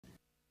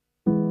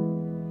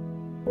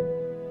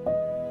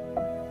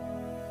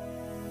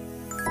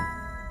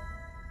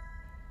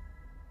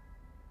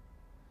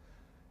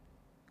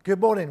Good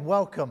morning,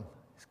 welcome.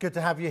 It's good to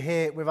have you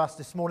here with us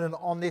this morning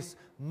on this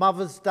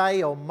Mother's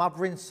Day or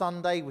Mothering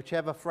Sunday,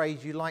 whichever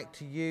phrase you like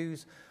to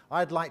use.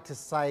 I'd like to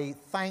say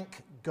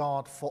thank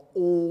God for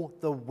all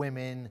the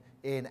women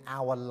in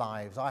our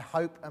lives. I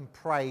hope and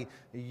pray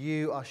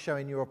you are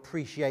showing your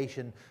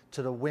appreciation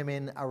to the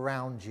women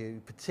around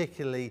you,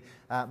 particularly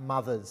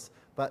mothers.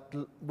 But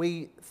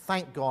we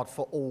thank God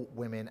for all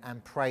women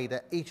and pray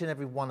that each and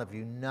every one of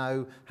you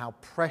know how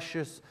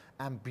precious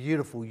and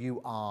beautiful you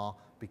are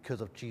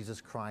because of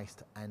Jesus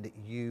Christ, and that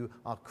you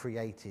are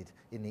created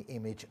in the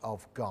image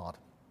of God.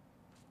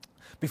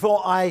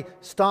 Before I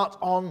start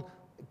on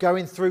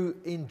going through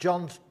in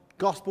John's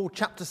Gospel,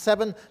 chapter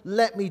 7,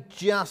 let me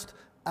just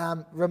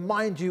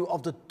remind you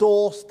of the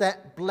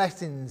doorstep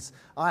blessings.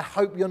 I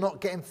hope you're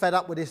not getting fed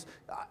up with this.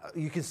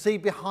 You can see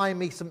behind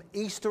me some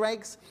Easter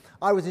eggs.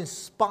 I was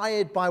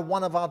inspired by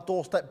one of our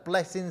doorstep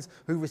blessings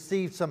who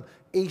received some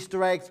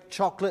Easter eggs,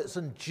 chocolates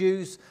and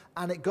juice,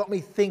 and it got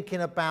me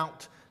thinking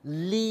about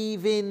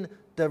leaving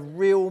the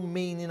real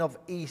meaning of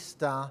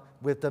Easter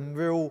with the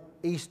real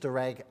Easter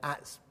egg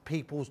at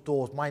people's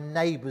doors, my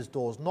neighbours'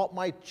 doors, not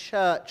my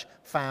church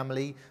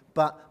family,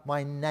 but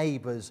my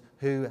neighbours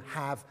who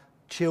have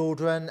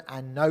children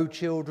and no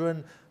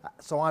children.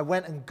 So I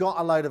went and got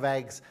a load of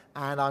eggs,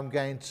 and I'm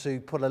going to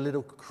put a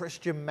little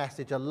Christian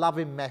message, a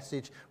loving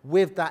message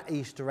with that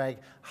Easter egg,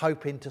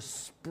 hoping to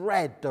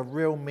spread the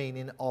real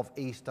meaning of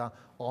Easter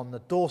on the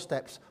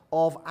doorsteps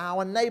of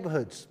our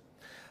neighbourhoods.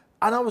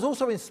 And I was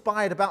also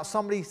inspired about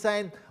somebody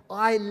saying,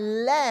 I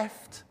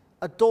left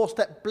a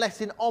doorstep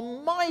blessing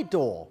on my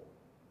door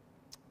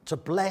to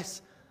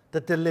bless the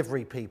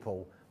delivery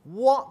people.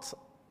 What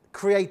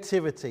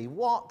creativity,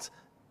 what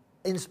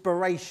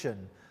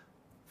inspiration.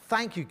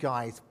 Thank you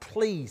guys.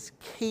 Please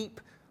keep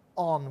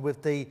on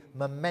with the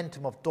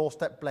momentum of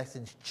doorstep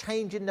blessings,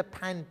 changing the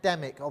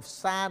pandemic of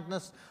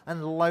sadness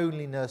and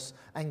loneliness,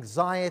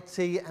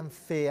 anxiety and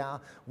fear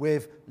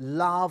with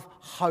love,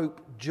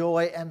 hope,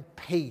 joy and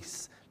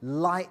peace,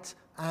 light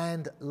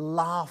and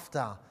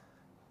laughter.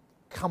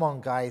 Come on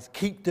guys,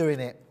 keep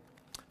doing it.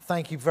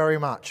 Thank you very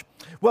much.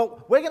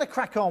 Well, we're going to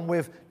crack on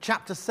with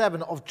chapter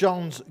 7 of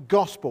John's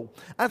Gospel.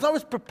 As I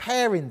was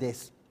preparing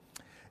this,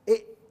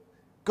 it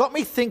got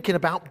me thinking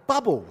about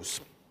bubbles.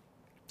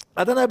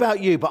 I don't know about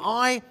you, but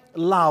I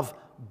love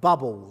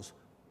bubbles.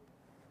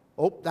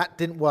 Oh, that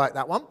didn't work,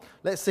 that one.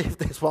 Let's see if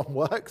this one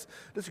works.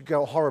 This could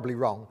go horribly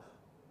wrong.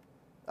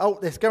 Oh,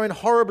 it's going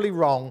horribly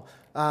wrong.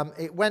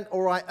 It went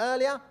all right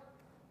earlier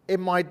in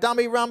my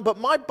dummy run, but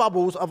my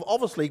bubbles have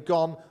obviously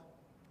gone.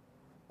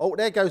 Oh,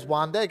 there goes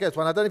one. There goes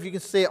one. I don't know if you can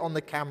see it on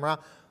the camera,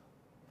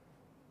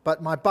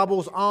 but my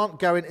bubbles aren't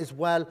going as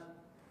well.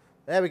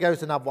 There we go,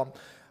 another one.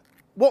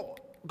 What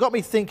got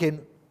me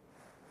thinking,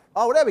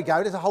 oh, there we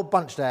go, there's a whole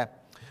bunch there,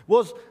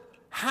 was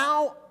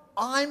how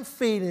I'm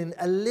feeling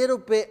a little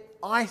bit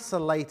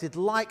isolated,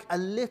 like a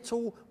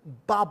little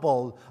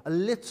bubble, a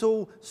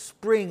little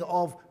spring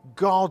of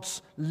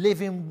God's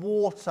living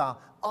water,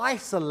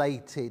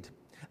 isolated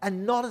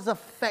and not as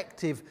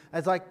effective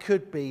as I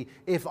could be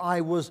if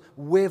I was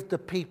with the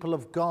people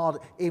of God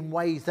in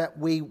ways that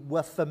we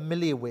were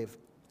familiar with.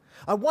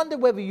 I wonder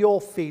whether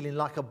you're feeling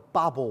like a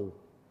bubble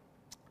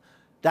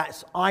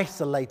that's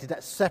isolated,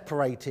 that's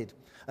separated,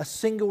 a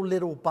single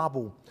little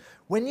bubble.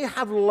 When you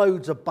have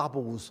loads of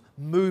bubbles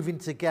moving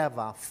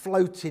together,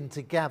 floating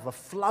together,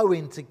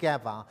 flowing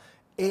together,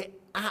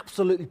 it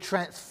absolutely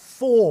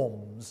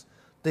transforms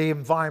the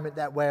environment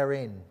that we're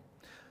in.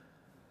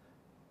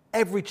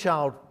 Every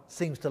child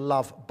seems to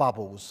love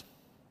bubbles.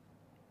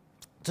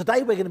 Today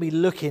we're going to be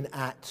looking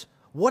at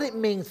what it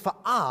means for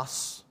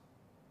us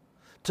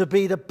to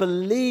be the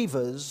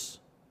believers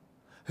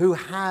who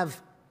have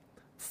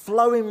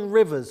flowing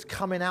rivers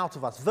coming out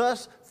of us.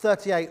 Verse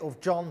 38 of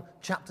John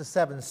chapter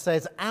 7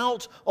 says,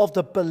 out of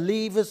the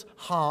believer's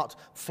heart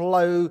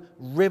flow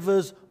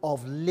rivers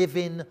of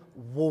living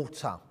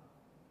water.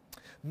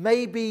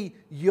 Maybe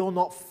you're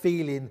not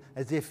feeling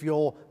as if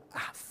you're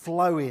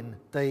flowing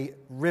the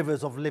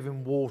rivers of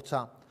living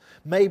water.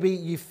 Maybe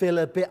you feel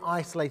a bit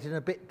isolated and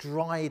a bit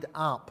dried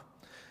up,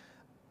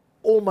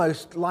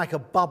 almost like a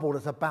bubble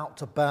that's about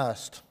to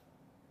burst.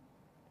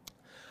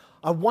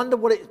 I wonder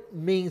what it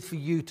means for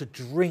you to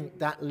drink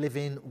that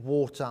living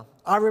water.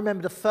 I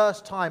remember the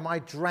first time I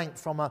drank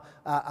from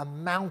a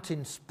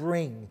mountain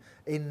spring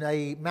in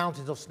the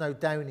mountains of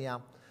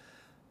Snowdonia.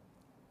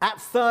 At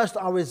first,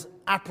 I was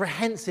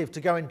apprehensive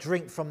to go and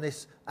drink from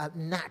this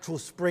natural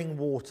spring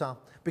water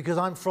because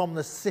I'm from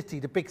the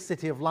city, the big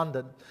city of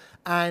London,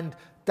 and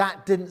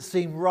that didn't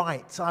seem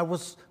right. I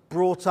was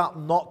brought up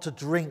not to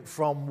drink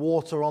from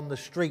water on the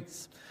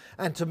streets,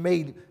 and to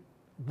me,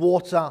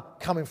 water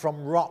coming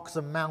from rocks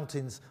and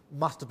mountains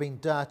must have been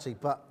dirty,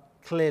 but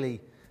clearly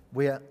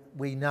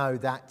we know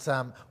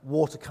that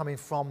water coming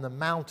from the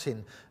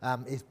mountain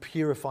is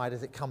purified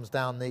as it comes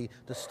down the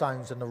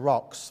stones and the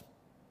rocks.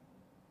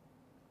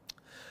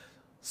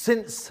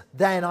 Since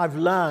then, I've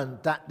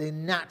learned that the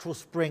natural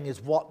spring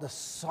is what the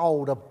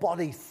soul, the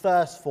body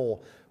thirsts for,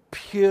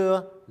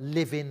 pure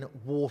living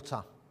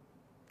water.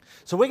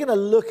 So we're going to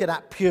look at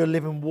that pure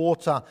living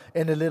water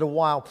in a little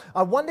while.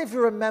 I wonder if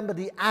you remember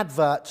the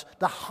advert,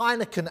 the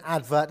Heineken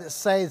advert that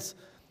says,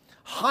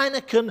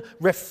 Heineken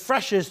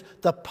refreshes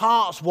the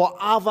parts what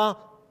other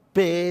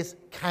beers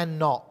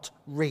cannot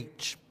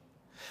reach.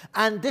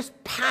 And this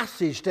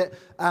passage that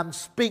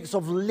speaks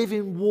of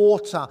living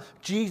water,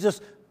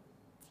 Jesus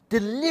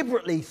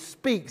deliberately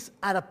speaks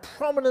at a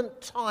prominent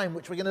time,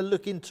 which we're going to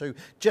look into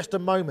just a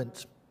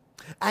moment.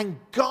 And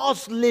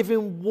God's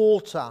living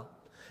water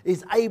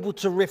is able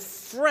to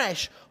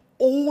refresh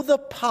all the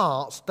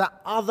parts that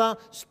other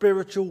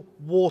spiritual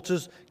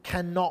waters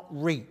cannot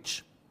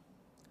reach.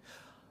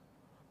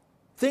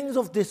 Things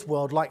of this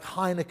world like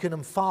Heineken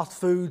and fast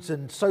foods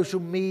and social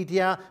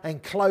media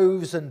and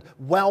clothes and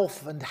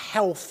wealth and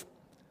health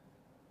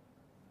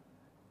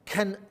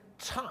can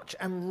touch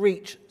and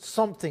reach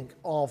something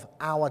of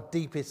our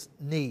deepest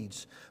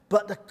needs.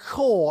 But the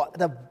core,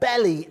 the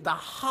belly, the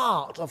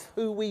heart of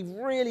who we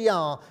really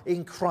are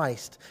in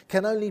Christ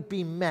can only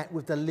be met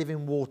with the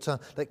living water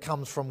that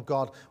comes from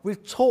God.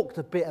 We've talked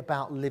a bit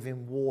about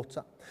living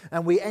water.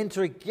 And we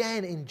enter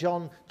again in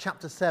John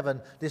chapter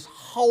 7, this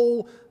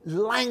whole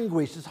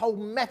language, this whole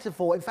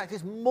metaphor. In fact,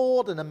 it's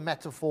more than a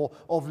metaphor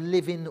of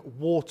living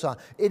water.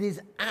 It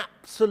is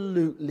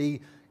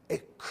absolutely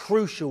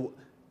crucial,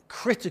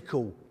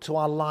 critical to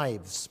our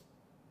lives.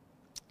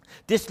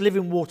 This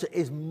living water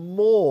is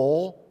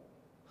more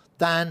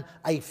than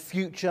a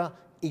future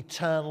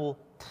eternal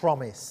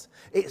promise.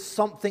 It's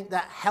something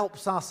that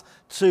helps us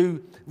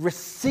to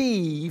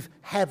receive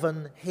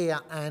heaven here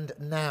and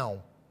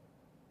now.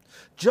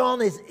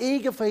 John is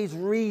eager for his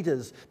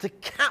readers to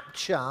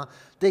capture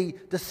the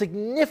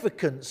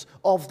significance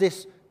of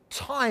this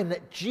time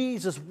that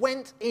Jesus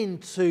went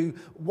into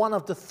one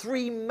of the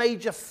three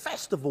major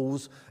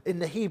festivals in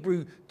the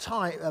Hebrew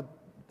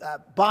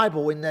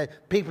Bible, in the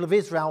people of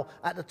Israel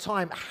at the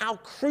time, how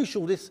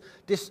crucial this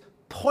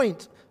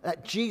point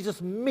that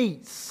Jesus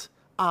meets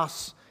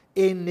us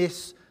in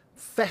this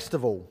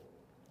festival.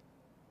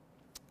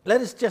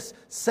 Let us just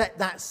set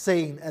that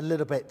scene a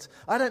little bit.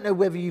 I don't know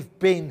whether you've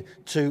been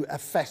to a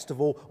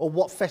festival or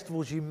what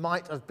festivals you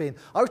might have been.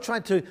 I was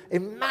trying to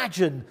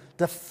imagine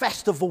the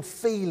festival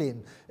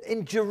feeling.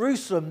 In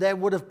Jerusalem, there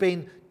would have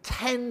been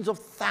tens of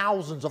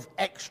thousands of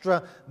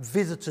extra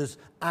visitors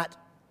at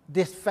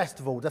this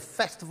festival, the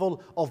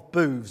Festival of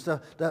Booths,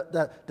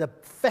 the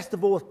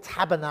Festival of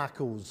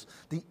Tabernacles,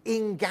 the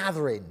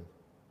ingathering.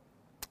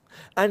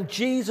 And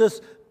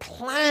Jesus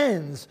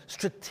plans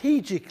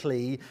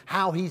strategically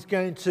how he's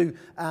going to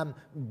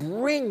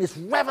bring this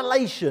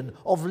revelation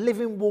of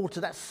living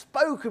water that's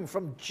spoken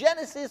from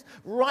Genesis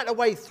right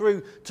away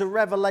through to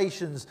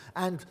Revelations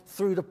and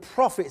through the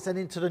prophets and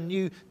into the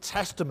New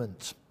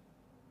Testament.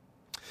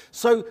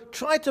 So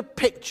try to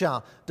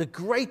picture the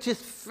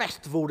greatest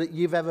festival that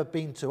you've ever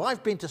been to.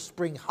 I've been to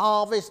Spring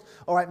Harvest,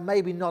 all right,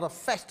 maybe not a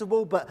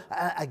festival, but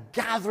a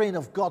gathering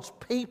of God's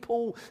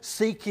people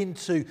seeking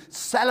to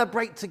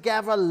celebrate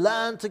together,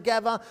 learn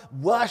together,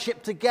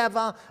 worship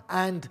together,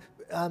 and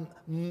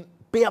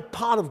be a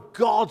part of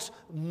God's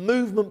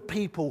movement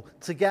people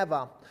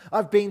together.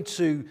 I've been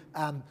to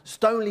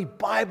Stoneleigh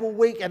Bible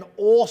Week, an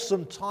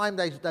awesome time.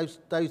 Those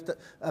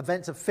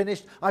events have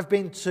finished. I've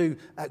been to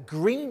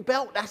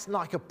Greenbelt. That's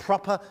like a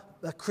proper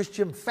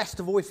Christian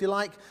festival, if you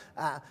like.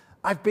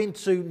 I've been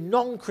to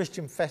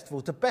non-Christian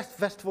festivals. The best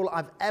festival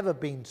I've ever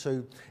been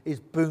to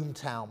is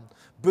Boomtown.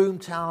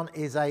 Boomtown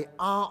is an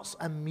arts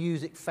and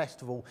music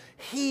festival,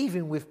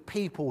 heaving with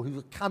people who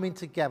are coming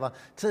together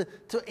to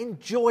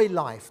enjoy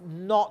life,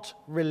 not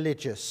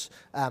religious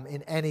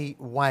in any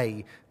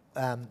way.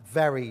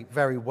 Very,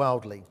 very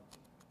worldly.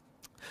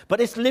 But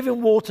this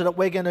living water that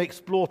we're going to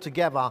explore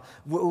together,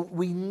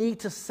 we need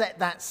to set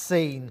that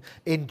scene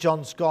in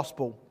John's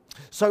Gospel.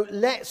 So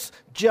let's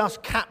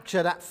just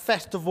capture that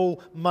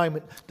festival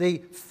moment, the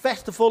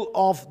Festival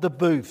of the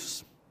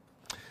Booths.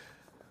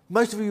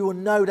 Most of you will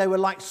know they were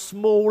like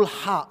small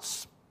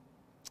huts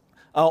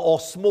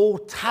or small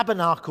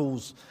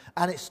tabernacles.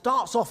 And it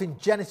starts off in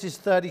Genesis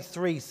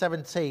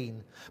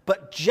 33:17.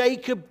 But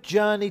Jacob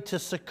journeyed to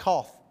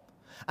Succoth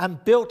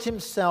and built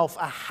himself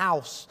a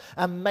house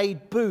and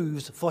made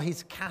booths for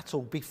his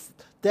cattle.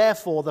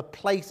 Therefore, the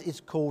place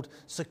is called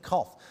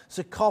Succoth.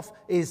 Succoth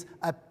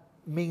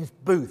means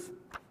booth.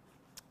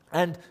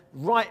 And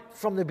right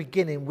from the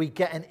beginning, we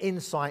get an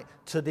insight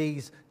to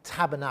these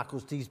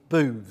tabernacles, these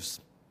booths.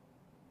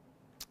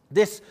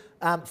 This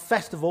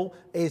festival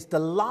is the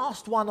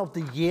last one of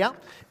the year.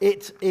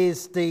 It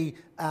is the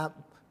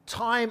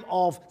time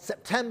of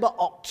September,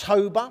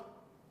 October.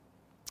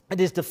 It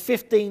is the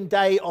 15th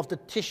day of the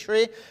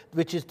Tishri,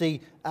 which is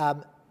the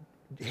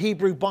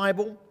Hebrew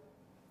Bible.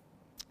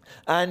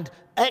 And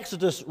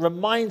Exodus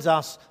reminds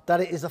us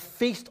that it is a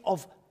feast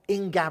of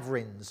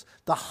ingatherings,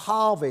 the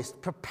harvest,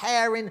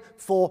 preparing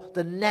for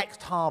the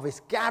next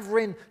harvest,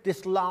 gathering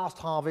this last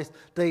harvest,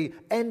 the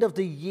end of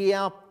the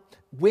year.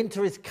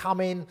 Winter is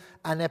coming,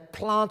 and they're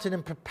planting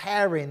and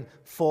preparing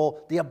for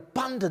the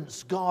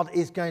abundance God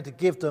is going to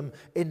give them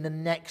in the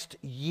next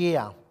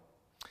year.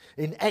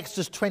 In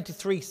Exodus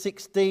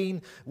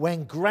 23:16,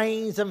 when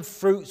grains and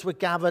fruits were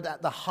gathered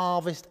at the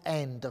harvest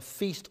end, a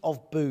feast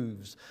of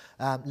booths.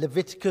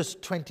 Leviticus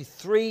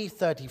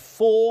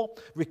 23:34,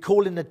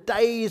 recalling the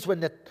days when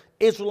the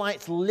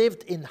Israelites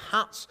lived in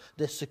huts,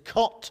 the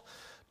Sukkot,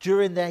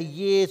 during their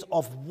years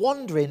of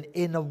wandering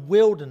in the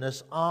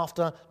wilderness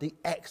after the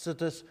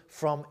exodus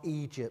from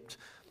Egypt.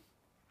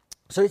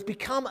 So it's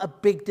become a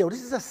big deal.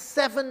 This is a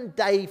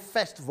 7-day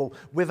festival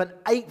with an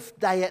 8th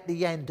day at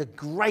the end, a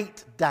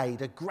great day,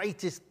 the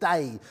greatest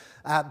day.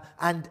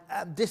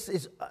 This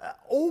is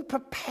all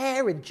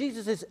preparing.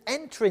 Jesus is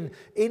entering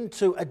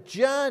into a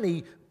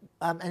journey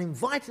and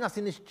inviting us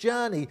in this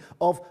journey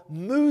of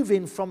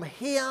moving from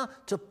here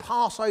to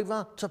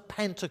Passover to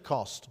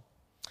Pentecost.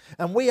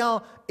 And we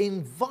are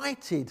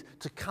invited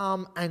to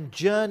come and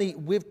journey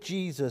with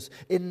Jesus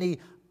in the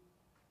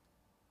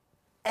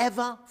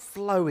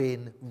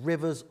ever-flowing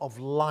rivers of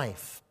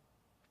life.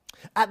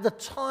 At the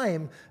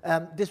time,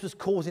 this was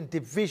causing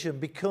division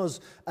because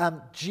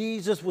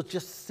Jesus was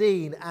just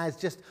seen as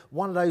just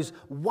one of those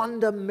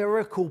wonder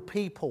miracle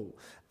people.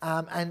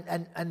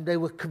 And they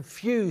were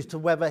confused to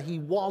whether he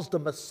was the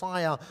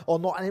Messiah or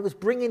not. And it was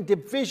bringing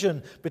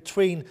division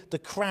between the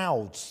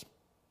crowds.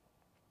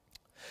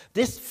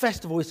 This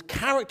festival is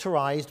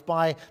characterized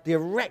by the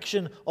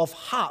erection of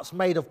huts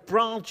made of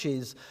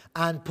branches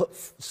and put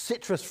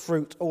citrus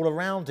fruit all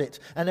around it.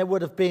 And there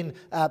would have been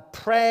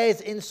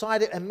prayers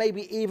inside it, and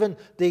maybe even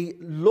the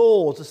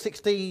laws, the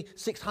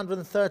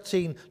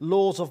 613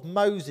 laws of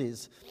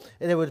Moses.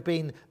 And there would have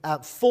been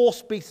 4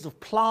 species of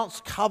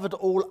plants covered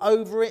all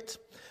over it.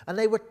 And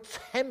they were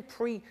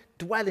temporary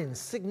dwellings,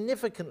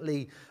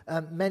 significantly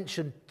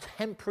mentioned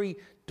temporary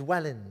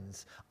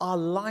dwellings. Our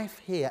life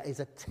here is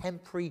a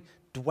temporary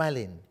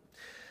dwelling.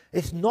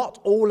 It's not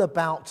all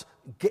about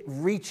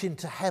reaching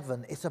to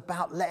heaven. It's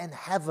about letting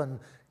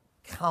heaven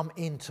come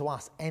into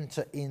us,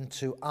 enter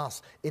into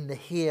us in the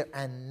here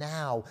and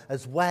now,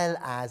 as well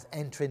as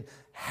entering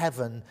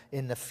heaven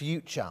in the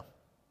future.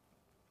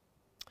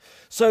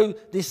 So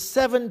these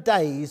 7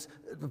 days,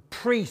 the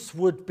priests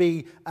would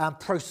be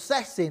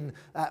processing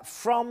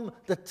from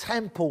the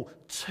temple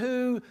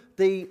to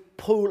the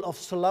pool of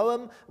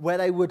Siloam, where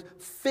they would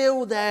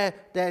fill their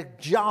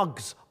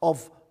jugs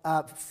of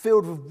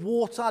filled with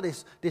water,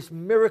 this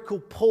miracle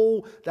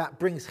pool that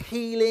brings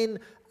healing.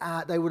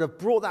 They would have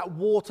brought that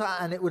water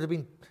and it would have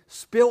been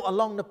spilt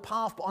along the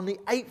path. But on the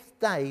 8th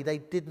day, they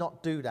did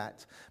not do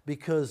that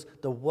because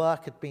the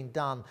work had been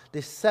done.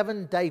 This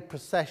 7-day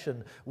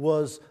procession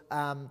was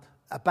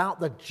about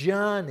the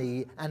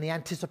journey and the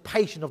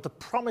anticipation of the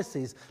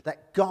promises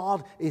that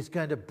God is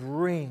going to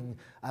bring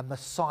a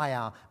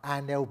Messiah,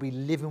 and there will be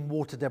living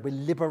water, there will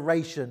be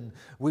liberation.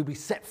 We'll be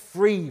set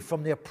free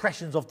from the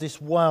oppressions of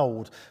this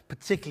world,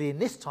 particularly in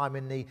this time,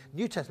 in the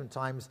New Testament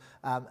times,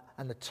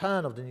 and the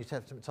turn of the New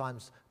Testament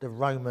times, the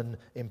Roman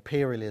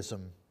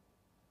imperialism.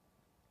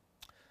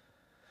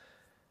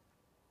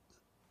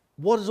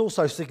 What is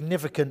also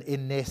significant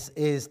in this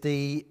is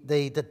the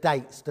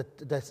dates,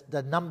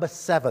 the number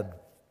 7.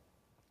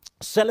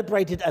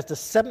 Celebrated as the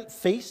 7th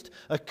feast,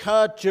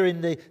 occurred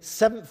during the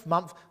 7th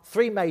month,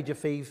 3 major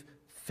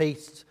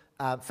feasts,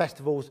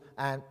 festivals,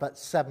 but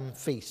 7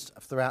 feasts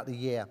throughout the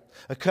year.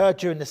 Occurred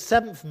during the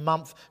 7th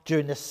month,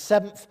 during the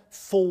 7th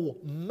full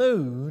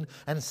moon,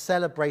 and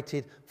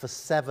celebrated for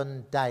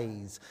 7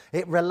 days.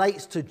 It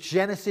relates to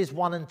Genesis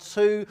 1 and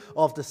 2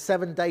 of the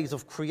 7 days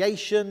of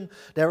creation.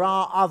 There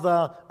are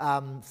other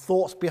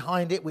thoughts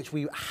behind it, which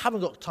we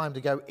haven't got time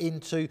to go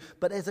into,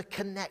 but there's a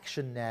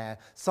connection there,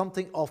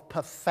 something of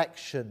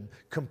perfection,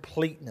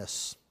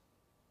 completeness.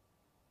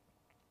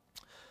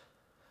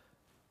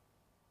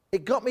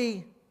 It got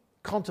me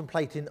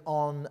contemplating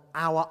on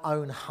our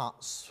own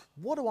huts.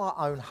 What do our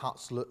own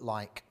huts look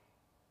like?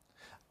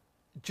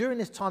 During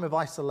this time of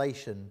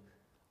isolation,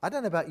 I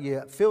don't know about you,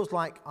 it feels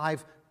like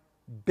I've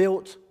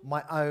built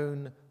my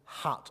own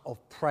hut of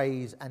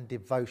praise and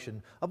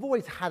devotion. I've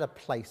always had a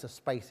place, a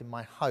space in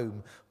my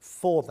home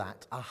for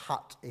that, a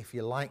hut if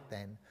you like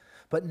then.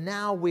 But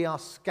now we are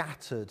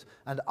scattered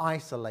and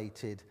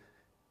isolated.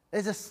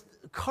 There's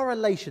a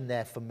correlation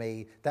there for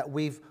me that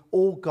we've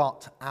all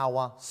got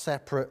our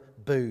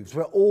separate booths.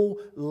 We're all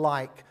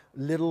like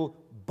little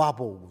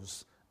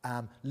bubbles,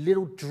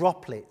 little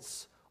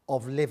droplets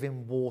of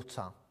living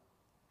water.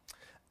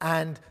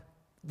 And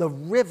the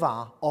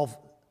river of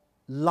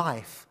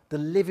life, the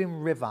living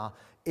river,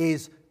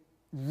 is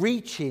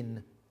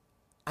reaching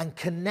and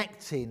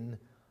connecting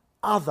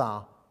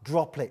other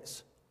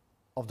droplets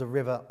of the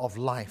river of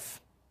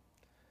life.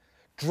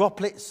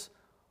 Droplets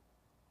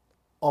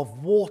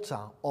of water,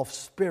 of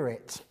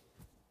spirit,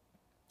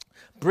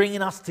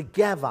 bringing us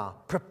together,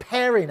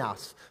 preparing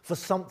us for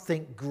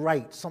something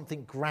great,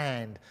 something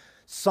grand,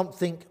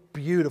 something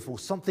beautiful,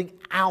 something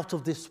out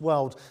of this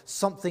world,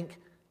 something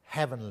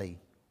heavenly.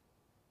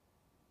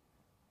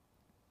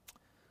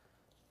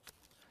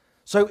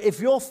 So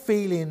if you're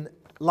feeling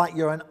like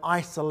you're an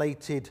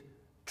isolated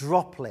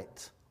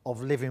droplet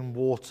of living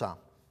water,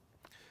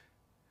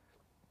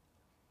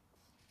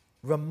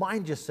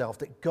 remind yourself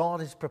that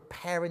God is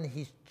preparing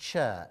his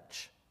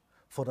church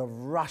for the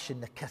rushing,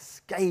 the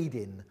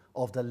cascading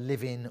of the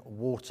living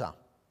water.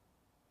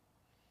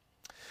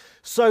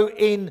 So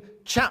in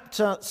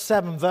chapter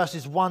 7,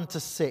 verses 1 to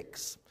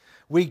 6,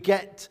 we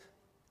get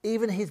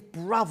even his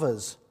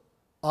brothers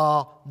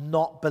are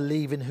not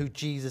believing who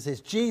Jesus is.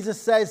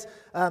 Jesus says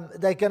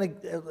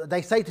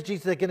they say to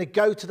Jesus they're going to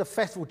go to the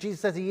festival.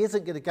 Jesus says he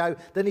isn't going to go.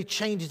 Then he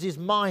changes his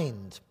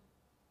mind.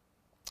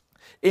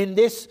 In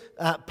this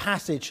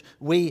passage,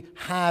 we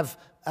have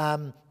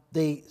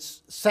the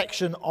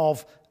section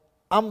of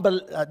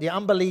the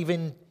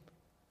unbelieving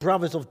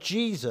brothers of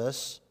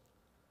Jesus,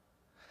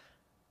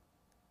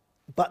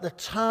 but the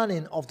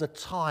turning of the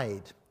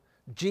tide.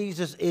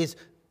 Jesus is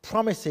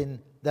promising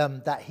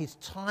them that his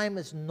time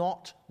is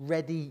not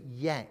ready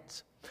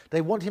yet.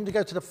 They want him to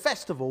go to the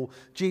festival.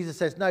 Jesus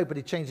says no, but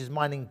he changes his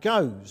mind and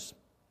goes.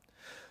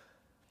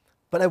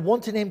 But they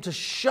wanted him to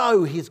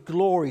show his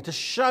glory, to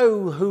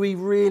show who he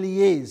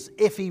really is,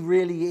 if he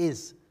really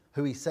is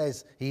who he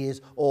says he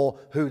is, or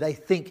who they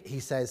think he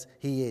says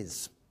he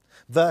is.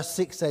 Verse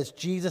 6 says,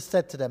 Jesus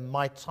said to them,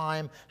 my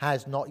time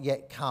has not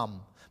yet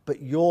come,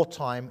 but your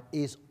time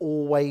is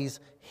always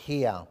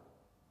here.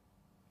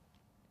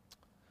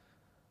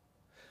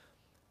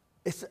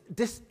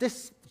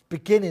 This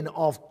beginning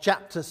of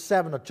chapter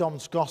 7 of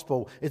John's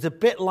Gospel is a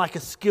bit like a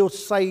skilled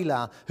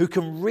sailor who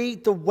can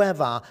read the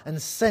weather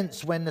and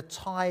sense when the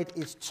tide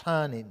is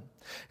turning.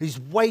 He's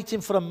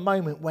waiting for the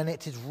moment when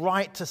it is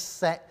right to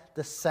set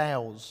the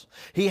sails.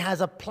 He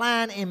has a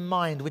plan in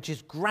mind which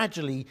is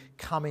gradually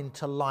coming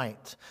to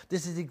light.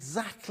 This is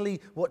exactly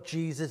what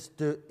Jesus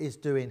is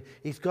doing.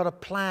 He's got a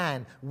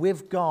plan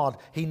with God.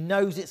 He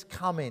knows it's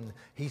coming.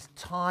 His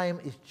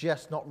time is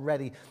just not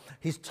ready.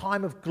 His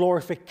time of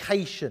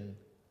glorification.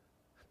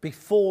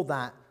 Before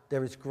that,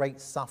 there is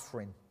great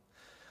suffering.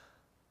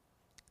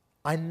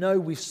 I know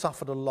we've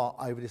suffered a lot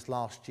over this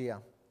last year.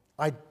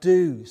 I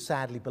do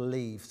sadly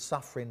believe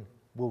suffering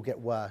will get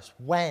worse.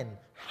 When?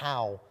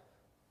 How?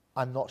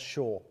 I'm not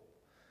sure.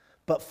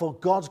 But for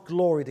God's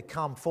glory to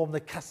come, for the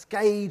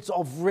cascades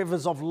of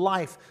rivers of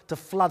life to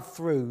flood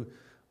through,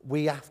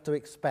 we have to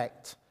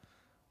expect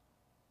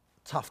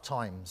tough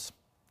times.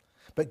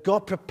 But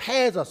God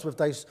prepares us for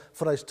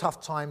those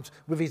tough times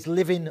with his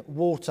living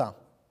water.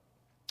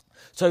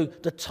 So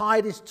the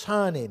tide is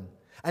turning.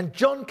 And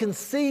John can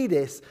see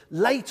this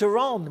later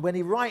on when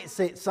he writes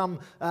it some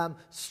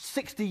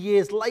 60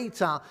 years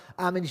later.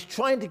 And he's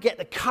trying to get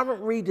the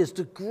current readers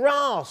to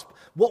grasp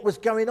what was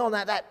going on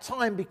at that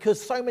time because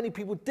so many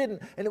people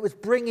didn't. And it was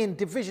bringing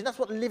division. That's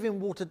what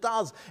living water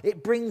does.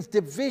 It brings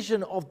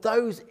division of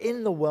those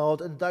in the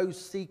world and those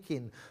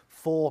seeking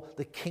for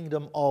the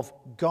kingdom of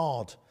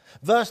God.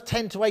 Verse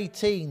 10 to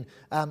 18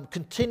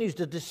 continues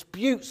the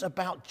disputes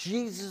about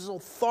Jesus'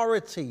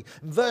 authority.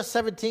 Verse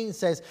 17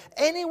 says,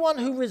 anyone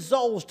who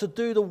resolves to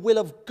do the will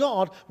of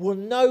God will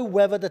know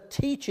whether the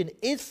teaching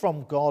is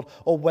from God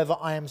or whether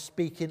I am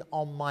speaking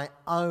on my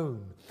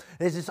own.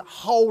 There's this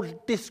whole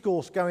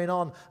discourse going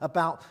on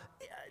about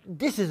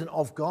this isn't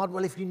of God.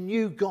 Well, if you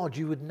knew God,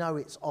 you would know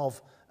it's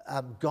of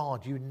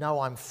God. You know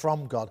I'm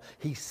from God.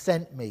 He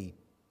sent me.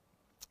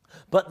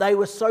 But they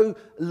were so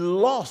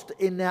lost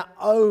in their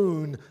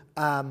own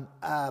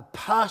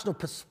personal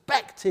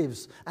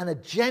perspectives and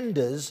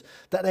agendas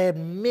that they had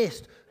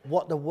missed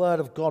what the Word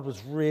of God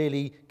was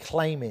really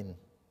claiming.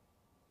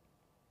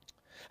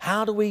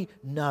 How do we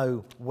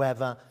know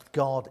whether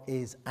God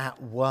is at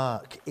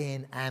work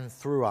in and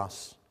through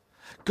us?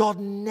 God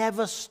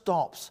never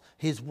stops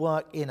his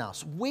work in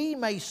us. We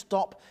may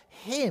stop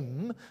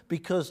him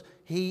because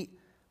he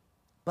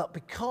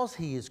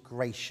is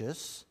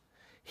gracious,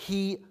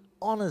 he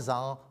honors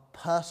our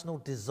personal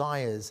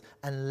desires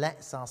and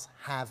lets us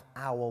have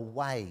our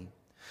way.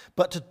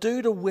 But to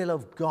do the will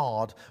of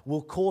God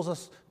will cause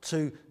us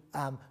to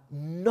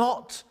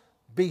not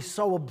be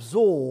so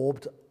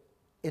absorbed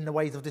in the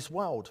ways of this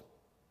world.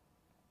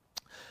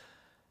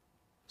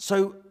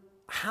 So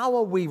how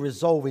are we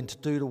resolving to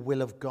do the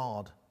will of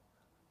God?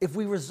 If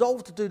we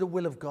resolve to do the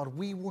will of God,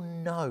 we will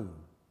know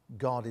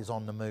God is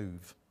on the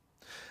move.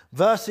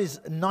 Verses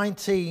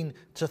 19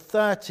 to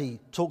 30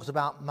 talks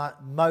about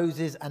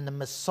Moses and the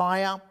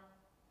Messiah.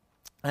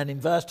 And in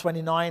verse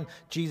 29,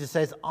 Jesus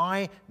says,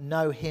 I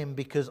know him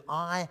because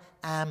I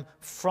am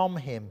from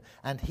him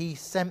and he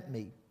sent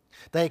me.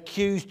 They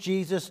accuse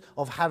Jesus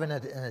of having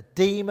a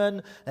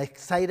demon. They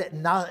say that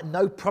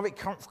no prophet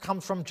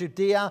comes from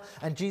Judea.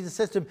 And Jesus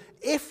says to them,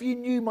 if you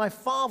knew my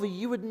Father,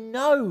 you would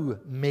know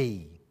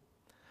me.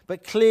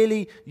 But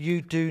clearly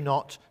you do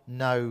not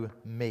know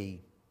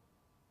me.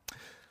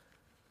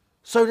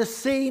 So the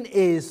scene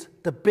is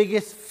the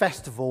biggest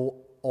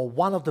festival, or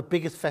one of the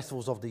biggest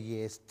festivals of the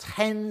year.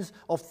 Tens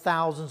of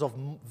thousands of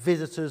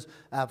visitors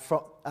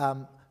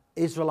from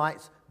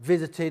Israelites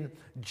visiting.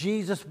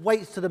 Jesus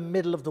waits to the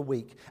middle of the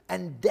week,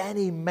 and then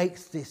he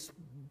makes this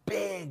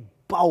big,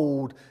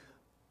 bold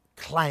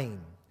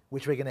claim,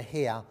 which we're going to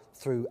hear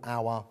through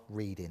our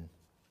reading.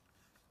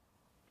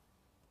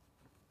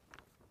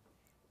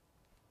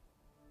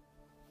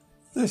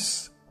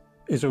 This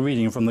is a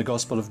reading from the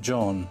Gospel of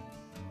John,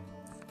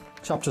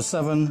 chapter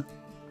 7,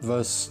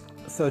 verse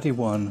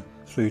 31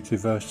 through to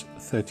verse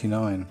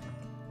 39.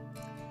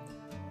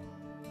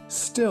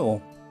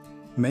 Still,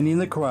 many in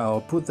the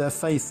crowd put their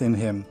faith in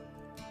him.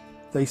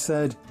 They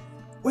said,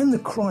 "When the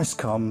Christ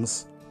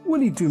comes,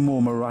 will he do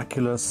more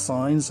miraculous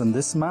signs than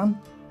this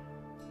man?"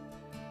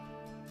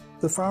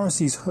 The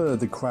Pharisees heard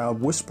the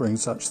crowd whispering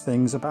such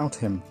things about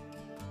him.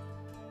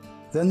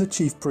 Then the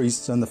chief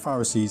priests and the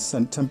Pharisees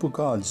sent temple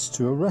guards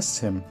to arrest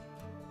him.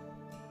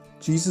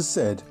 Jesus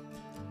said,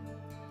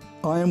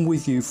 "I am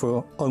with you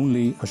for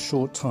only a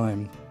short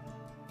time,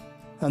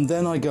 and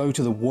then I go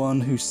to the one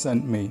who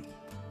sent me.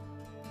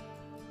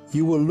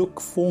 You will look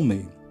for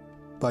me,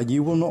 but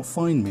you will not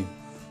find me,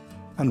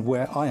 and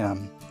where I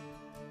am,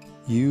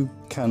 you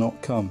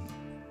cannot come."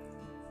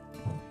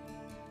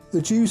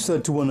 The Jews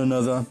said to one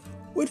another,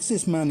 "Where does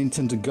this man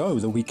intend to go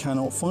that we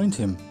cannot find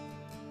him?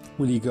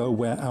 Will he go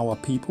where our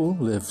people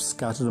live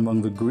scattered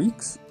among the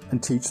Greeks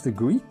and teach the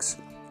Greeks?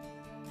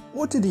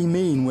 What did he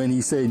mean when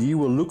he said, 'You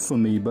will look for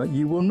me, but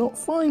you will not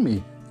find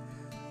me,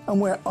 and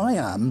where I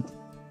am,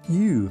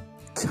 you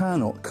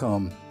cannot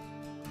come'?"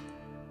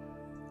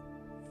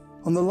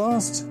 On the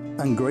last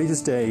and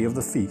greatest day of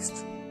the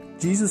feast,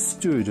 Jesus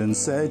stood and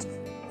said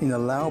in a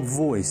loud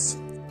voice,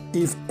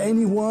 "If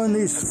anyone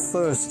is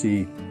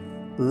thirsty,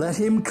 let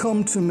him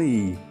come to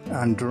me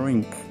and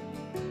drink.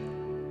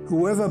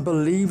 Whoever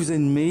believes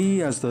in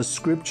me, as the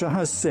scripture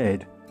has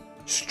said,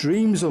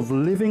 streams of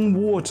living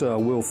water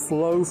will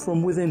flow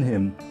from within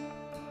him."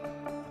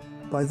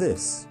 By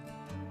this,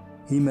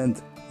 he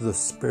meant the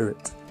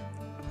Spirit,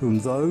 whom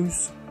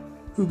those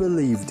who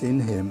believed in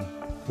him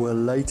were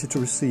later to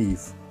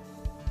receive.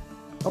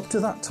 Up to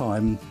that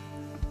time,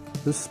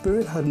 the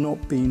Spirit had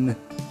not been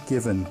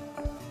given,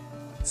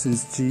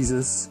 since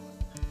Jesus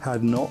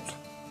had not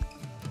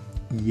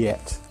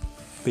yet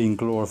been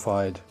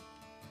glorified.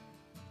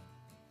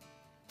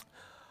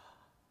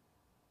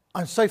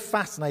 I'm so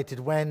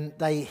fascinated when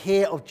they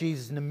hear of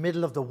Jesus in the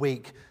middle of the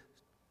week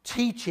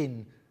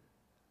teaching,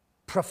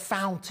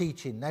 profound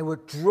teaching. They were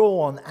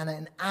drawn and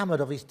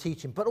enamored of his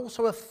teaching, but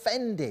also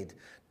offended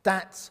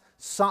that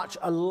such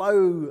a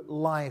low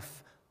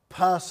life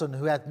person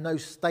who had no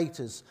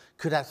status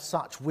could have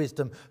such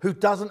wisdom, who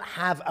doesn't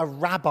have a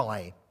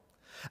rabbi.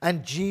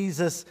 And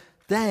Jesus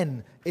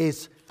then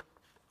is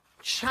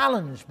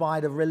challenged by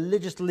the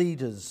religious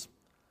leaders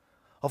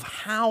of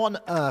how on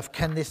earth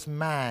can this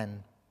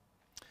man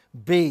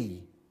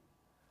be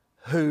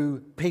who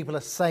people are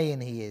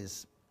saying he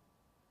is?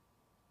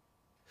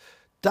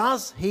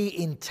 Does he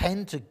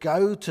intend to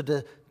go to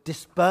the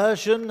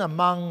dispersion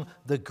among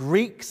the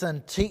Greeks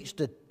and teach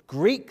the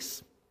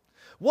Greeks?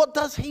 What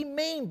does he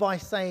mean by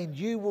saying,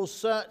 "You will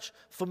search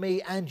for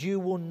me and you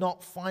will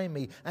not find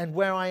me, and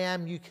where I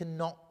am you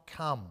cannot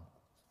come"?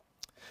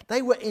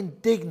 They were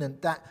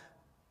indignant that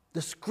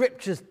the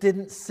scriptures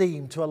didn't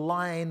seem to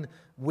align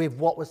with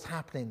what was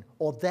happening,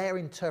 or their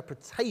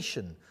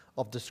interpretation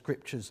of the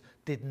scriptures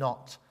did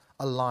not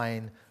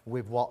align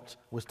with what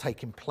was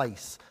taking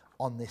place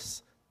on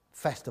this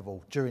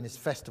festival, during this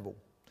festival.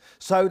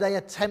 So they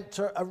attempt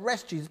to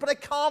arrest Jesus, but they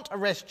can't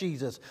arrest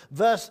Jesus.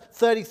 Verse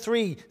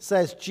 33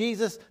 says,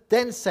 Jesus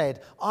then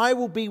said, "I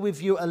will be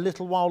with you a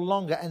little while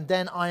longer, and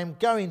then I am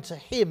going to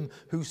him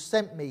who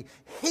sent me."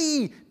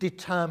 He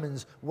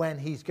determines when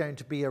he's going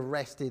to be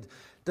arrested.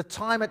 The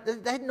time,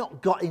 they had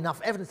not got enough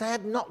evidence. They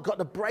had not got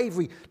the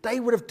bravery. They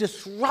would have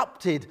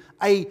disrupted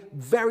a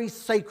very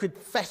sacred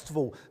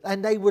festival,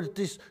 and they would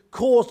have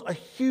caused a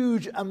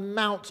huge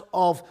amount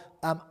of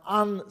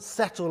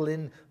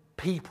unsettling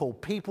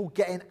people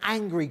getting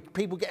angry,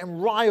 people getting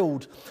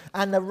riled,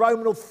 and the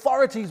Roman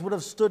authorities would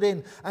have stood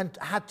in and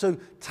had to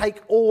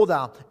take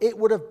order. It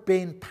would have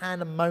been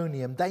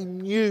pandemonium. They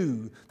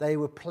knew they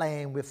were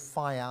playing with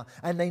fire,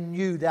 and they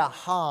knew their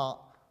heart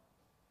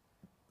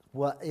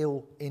were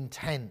ill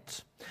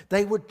intent.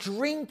 They were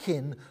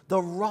drinking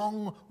the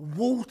wrong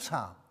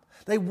water.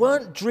 They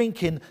weren't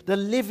drinking the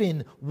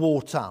living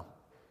water.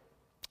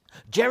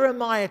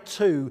 Jeremiah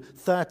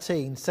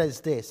 2:13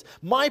 says this,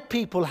 "My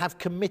people have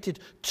committed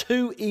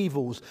two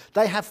evils.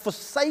 They have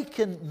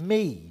forsaken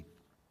me,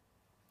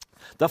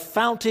 the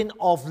fountain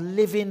of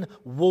living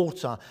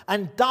water,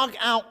 and dug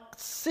out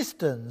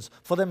cisterns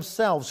for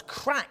themselves,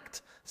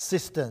 cracked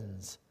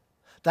cisterns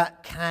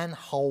that can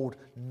hold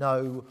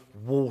no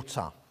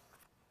water."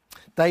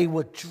 They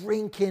were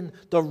drinking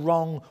the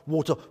wrong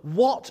water.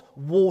 What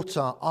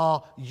water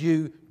are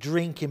you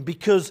drinking?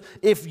 Because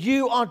if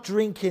you are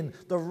drinking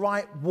the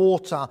right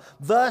water,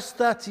 verse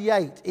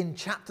 38 in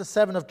chapter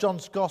 7 of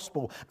John's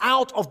Gospel,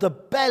 out of the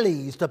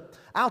believers'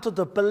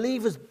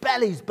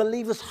 bellies,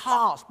 believers'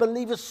 hearts,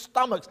 believers'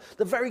 stomachs,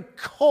 the very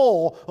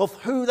core of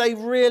who they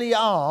really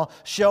are,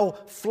 shall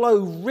flow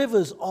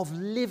rivers of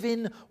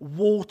living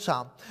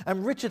water.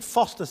 And Richard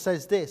Foster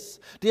says this,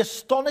 "The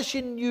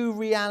astonishing new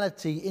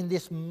reality in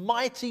this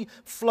mighty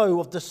flow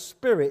of the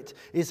Spirit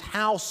is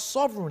how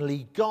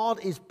sovereignly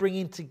God is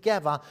bringing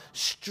together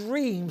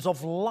streams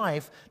of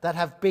life that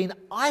have been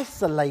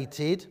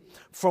isolated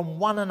from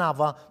one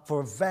another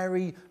for a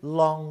very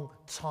long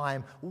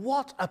time.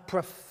 What a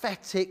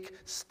prophetic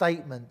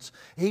statement.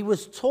 He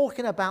was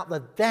talking about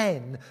the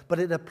then, but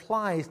it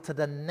applies to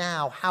the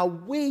now. How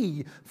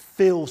we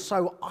feel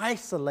so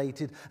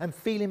isolated and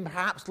feeling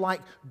perhaps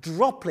like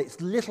droplets,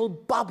 little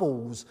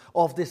bubbles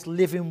of this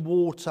living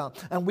water.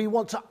 And we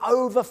want to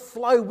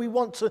overflow. We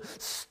want to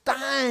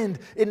stand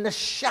in the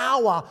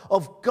shower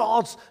of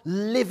God's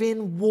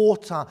living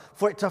water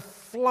for it to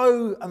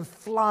flow and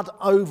flood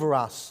over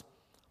us.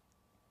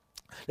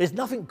 There's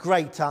nothing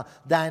greater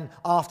than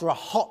after a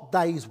hot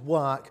day's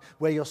work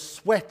where you're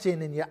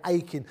sweating and you're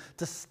aching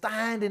to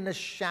stand in the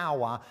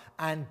shower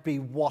and be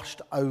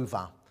washed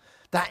over.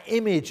 That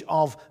image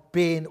of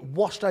being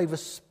washed over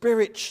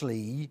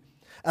spiritually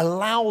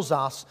allows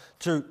us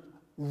to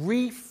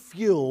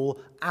refuel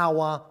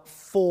our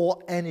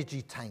 4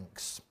 energy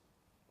tanks.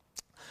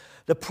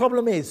 The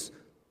problem is,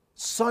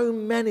 so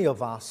many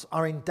of us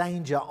are in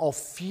danger of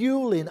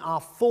fueling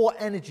our 4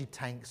 energy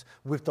tanks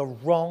with the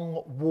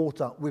wrong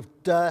water,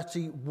 with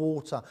dirty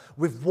water,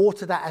 with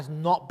water that has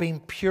not been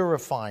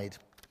purified.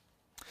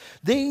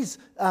 These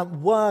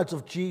words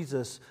of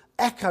Jesus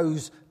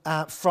echoes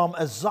from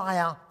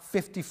Isaiah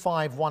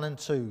 55, 1 and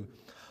 2.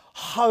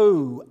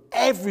 Ho,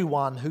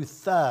 everyone who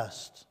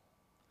thirsts,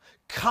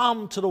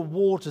 come to the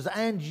waters,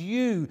 and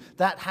you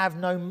that have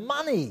no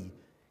money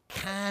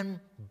can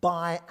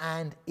buy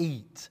and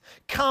eat.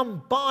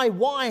 Come buy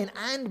wine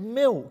and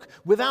milk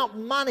without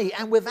money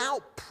and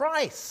without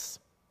price.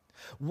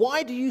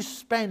 Why do you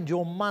spend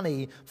your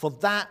money for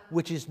that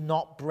which is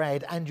not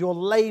bread, and your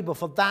labor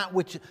for that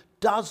which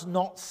does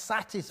not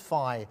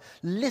satisfy?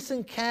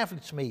 Listen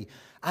carefully to me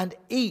and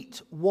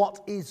eat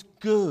what is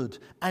good,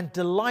 and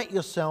delight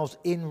yourselves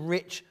in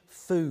rich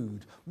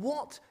food.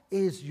 What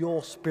is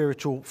your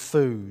spiritual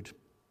food?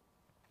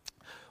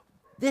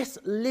 This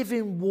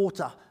living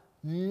water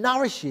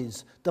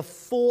nourishes the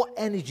 4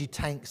 energy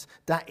tanks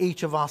that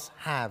each of us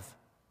have.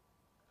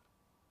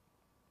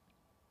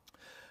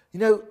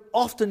 You know,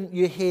 often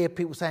you hear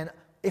people saying,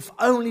 if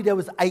only there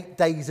was 8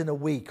 days in a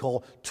week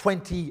or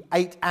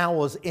 28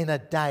 hours in a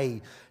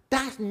day.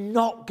 That's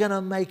not going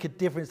to make a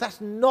difference. That's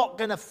not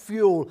going to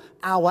fuel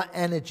our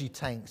energy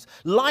tanks.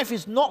 Life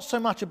is not so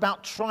much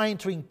about trying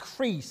to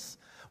increase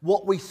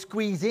what we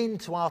squeeze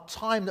into our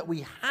time that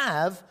we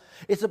have.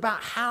 It's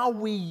about how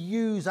we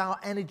use our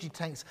energy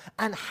tanks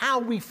and how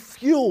we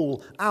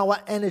fuel our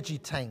energy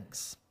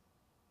tanks.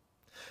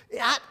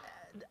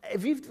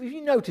 If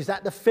you notice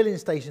at the filling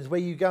stations where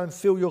you go and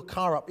fill your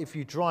car up, if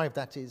you drive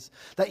that is,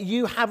 that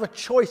you have a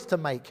choice to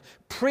make: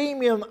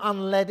 premium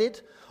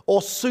unleaded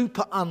or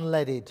super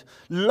unleaded,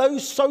 low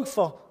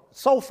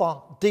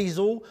sulfur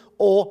diesel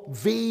or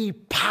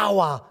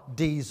V-Power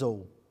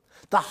diesel.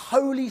 The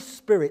Holy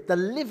Spirit, the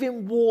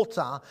living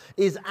water,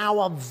 is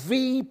our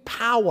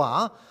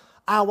V-Power,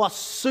 our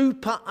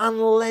super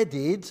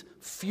unleaded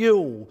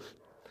fuel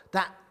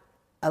that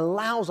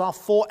allows our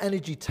 4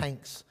 energy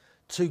tanks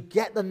to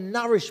get the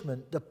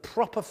nourishment, the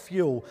proper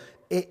fuel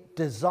it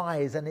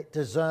desires and it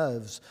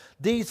deserves.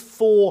 These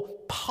 4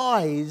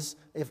 pies,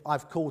 if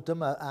I've called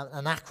them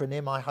an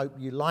acronym, I hope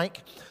you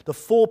like. The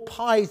 4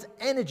 pies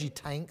energy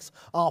tanks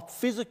are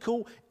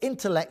physical,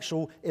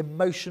 intellectual,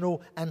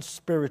 emotional, and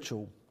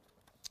spiritual.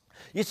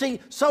 You see,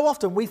 so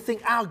often we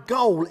think our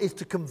goal is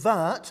to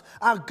convert,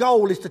 our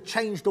goal is to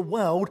change the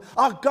world,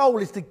 our goal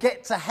is to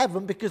get to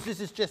heaven because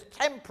this is just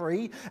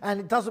temporary and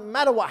it doesn't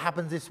matter what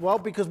happens in this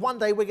world because one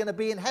day we're going to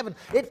be in heaven.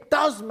 It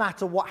does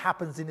matter what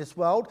happens in this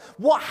world.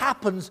 What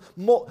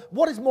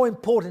is more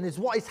important is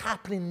what is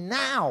happening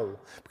now,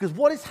 because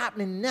what is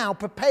happening now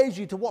prepares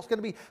you to what's going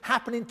to be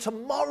happening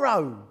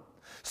tomorrow.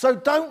 So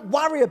don't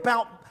worry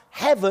about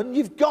heaven.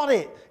 You've got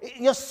it.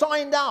 You're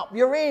signed up.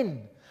 You're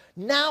in.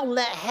 Now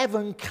let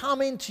heaven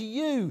come into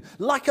you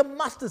like a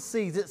mustard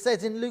seed, it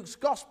says in Luke's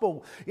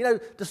gospel. You know,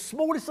 the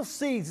smallest of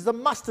seeds is a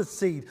mustard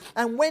seed.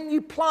 And when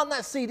you plant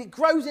that seed, it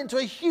grows into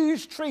a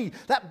huge tree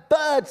that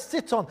birds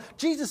sit on.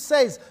 Jesus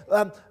says,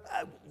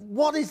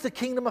 what is the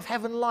kingdom of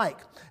heaven like?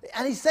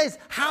 And he says,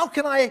 how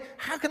can I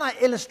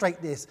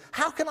illustrate this?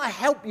 How can I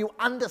help you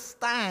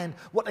understand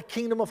what the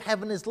kingdom of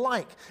heaven is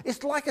like?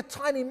 It's like a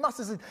tiny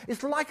mustard seed.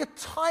 It's like a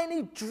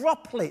tiny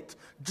droplet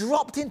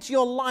dropped into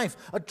your life,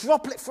 a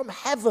droplet from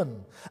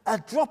heaven, a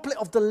droplet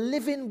of the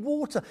living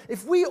water.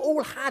 If we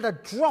all had a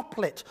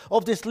droplet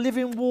of this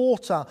living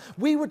water,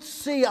 we would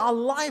see our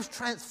lives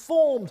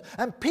transformed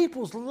and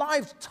people's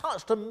lives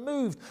touched and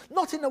moved,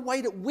 not in the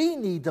way that we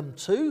need them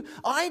to.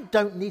 I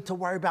don't need to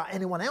worry about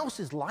anyone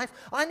else's life.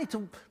 I need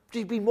to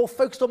be more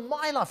focused on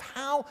my life.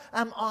 How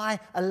am I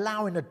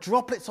allowing the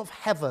droplets of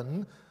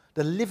heaven,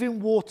 the living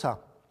water,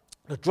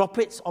 the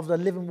droplets of the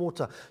living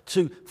water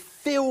to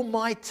fill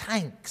my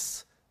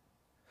tanks,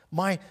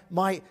 my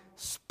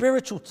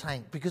spiritual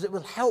tank, because it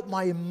will help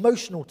my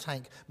emotional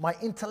tank, my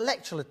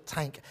intellectual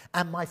tank,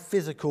 and my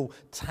physical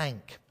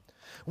tank.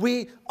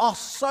 We are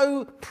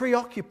so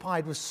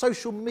preoccupied with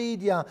social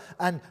media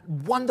and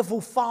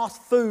wonderful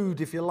fast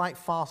food, if you like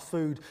fast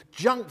food,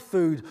 junk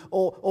food,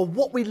 or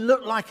what we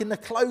look like in the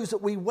clothes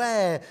that we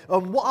wear,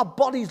 and what our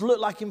bodies look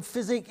like in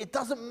physique. It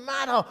doesn't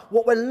matter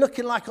what we're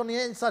looking like on the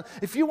inside.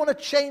 If you want to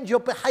change your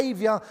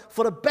behavior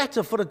for the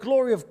better, for the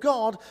glory of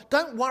God,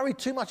 don't worry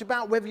too much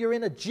about whether you're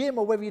in a gym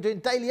or whether you're doing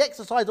daily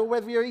exercise or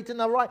whether you're eating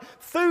the right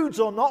foods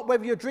or not,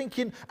 whether you're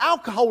drinking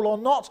alcohol or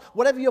not.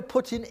 Whatever you're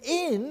putting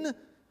in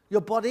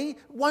your body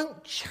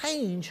won't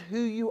change who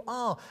you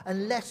are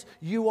unless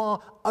you are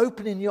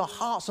opening your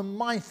hearts and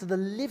minds to the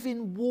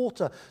living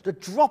water, the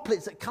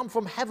droplets that come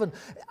from heaven.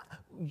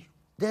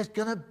 There's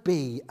going to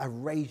be a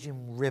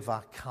raging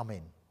river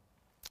coming.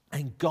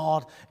 And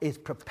God is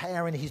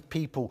preparing his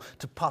people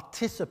to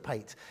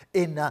participate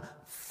in the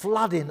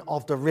flooding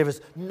of the rivers.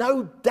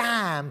 No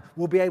dam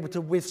will be able to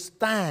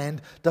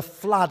withstand the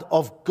flood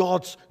of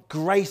God's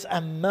grace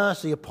and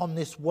mercy upon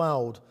this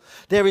world.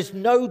 There is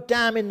no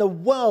dam in the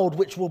world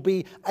which will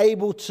be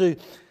able to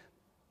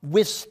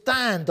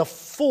withstand the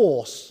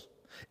force.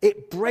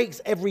 It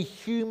breaks every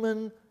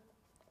human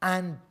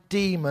and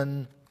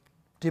demonic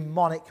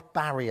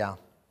barrier.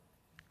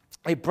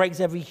 It breaks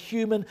every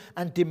human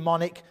and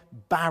demonic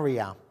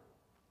barrier.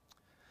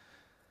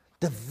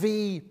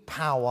 The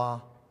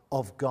power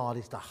of God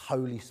is the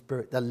Holy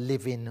Spirit, the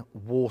living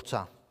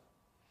water.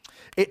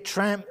 It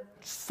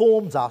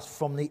transforms us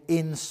from the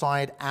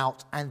inside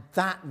out, and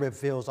that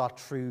reveals our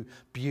true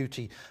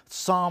beauty.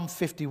 Psalm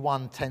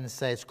 51:10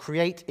 says,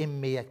 "Create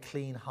in me a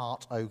clean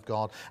heart, O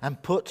God,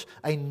 and put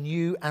a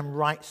new and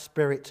right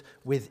spirit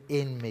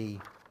within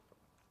me."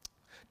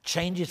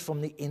 Changes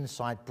from the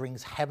inside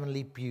brings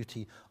heavenly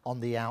beauty on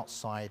the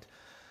outside.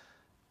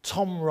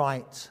 Tom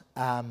Wright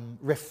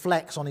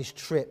reflects on his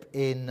trip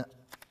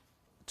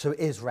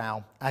to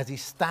Israel as he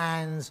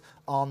stands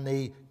on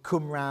the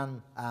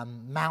Qumran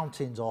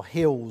mountains or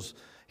hills.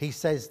 He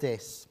says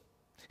this: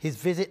 his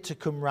visit to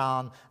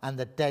Qumran and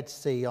the Dead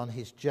Sea on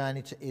his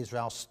journey to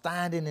Israel,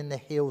 standing in the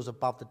hills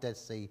above the Dead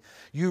Sea,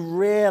 you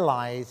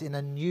realize in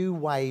a new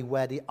way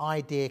where the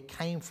idea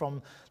came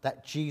from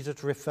that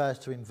Jesus refers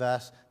to in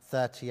verse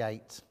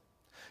 38.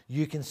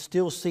 You can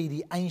still see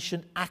the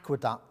ancient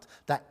aqueduct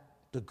that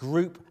the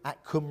group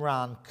at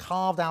Qumran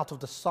carved out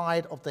of the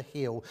side of the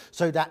hill,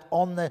 so that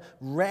on the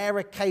rare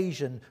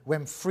occasion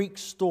when freak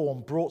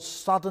storm brought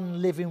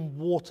sudden living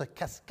water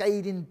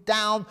cascading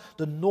down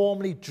the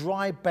normally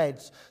dry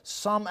beds,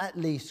 some at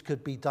least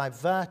could be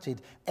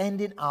diverted,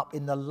 ending up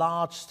in the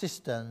large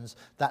cisterns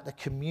that the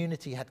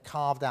community had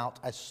carved out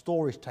as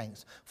storage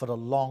tanks for the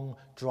long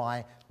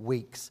dry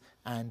weeks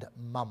and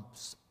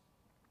months.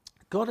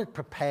 God had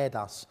prepared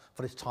us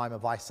for this time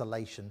of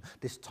isolation,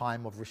 this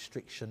time of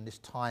restriction, this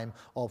time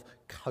of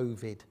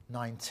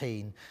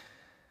COVID-19.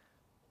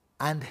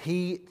 And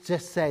he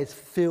just says,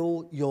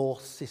 fill your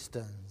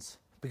cisterns,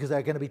 because there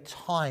are going to be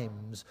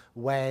times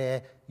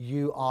where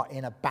you are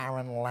in a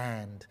barren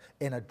land,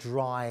 in a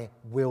dry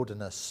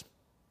wilderness.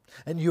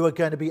 And you are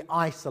going to be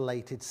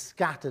isolated,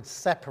 scattered,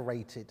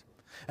 separated.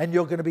 And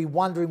you're going to be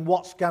wondering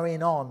what's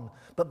going on.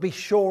 But be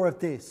sure of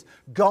this: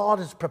 God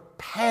is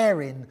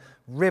preparing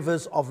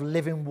rivers of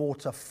living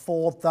water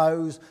for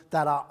those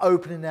that are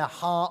opening their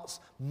hearts,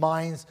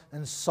 minds,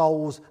 and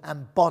souls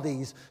and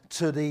bodies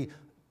to the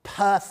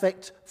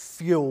perfect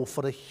fuel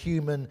for the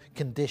human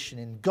condition.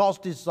 And God's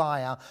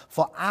desire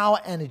for our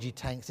energy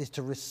tanks is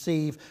to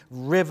receive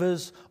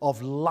rivers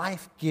of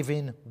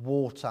life-giving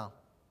water.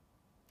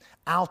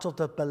 Out of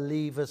the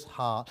believer's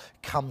heart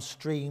come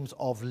streams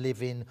of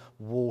living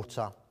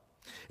water.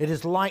 It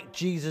is like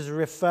Jesus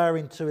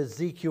referring to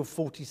Ezekiel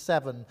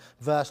 47,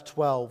 verse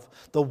 12.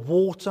 The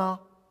water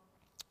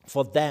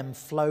for them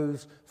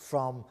flows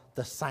from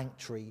the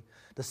sanctuary.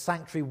 The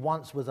sanctuary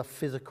once was a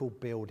physical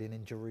building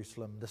in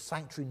Jerusalem. The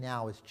sanctuary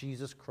now is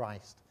Jesus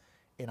Christ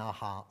in our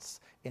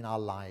hearts, in our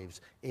lives,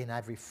 in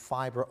every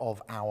fiber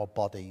of our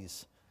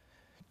bodies.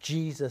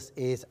 Jesus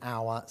is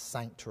our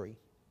sanctuary.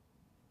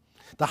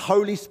 The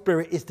Holy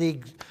Spirit is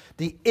the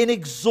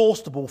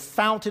inexhaustible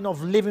fountain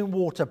of living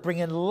water,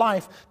 bringing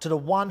life to the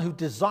one who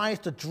desires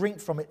to drink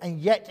from it, and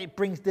yet it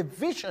brings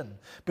division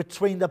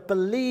between the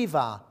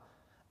believer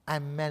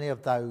and many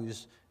of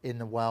those in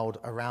the world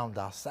around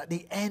us. At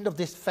the end of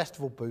this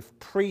festival booth,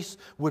 priests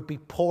would be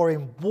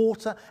pouring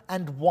water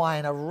and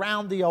wine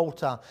around the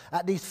altar.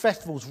 At these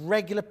festivals,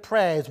 regular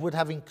prayers would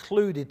have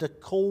included the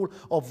call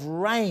of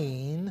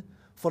rain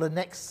for the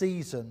next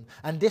season,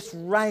 and this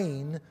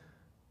rain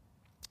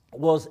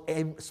was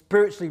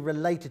spiritually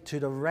related to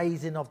the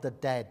raising of the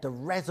dead, the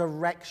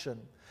resurrection.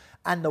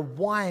 And the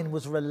wine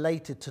was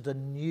related to the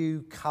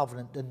new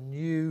covenant, the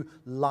new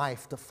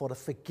life, for the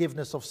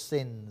forgiveness of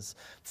sins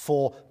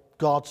for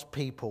God's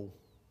people.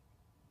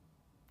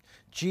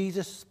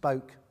 Jesus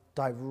spoke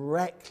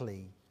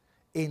directly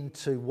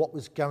into what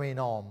was going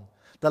on.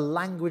 The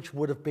language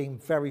would have been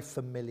very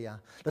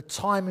familiar. The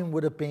timing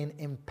would have been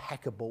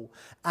impeccable.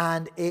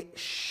 And it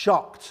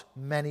shocked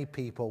many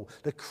people.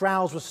 The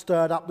crowds were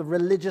stirred up. The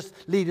religious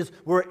leaders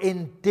were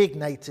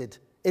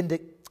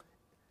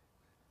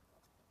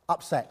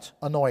upset,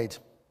 annoyed.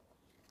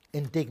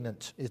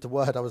 Indignant is the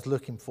word I was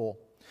looking for.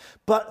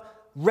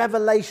 But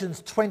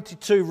Revelations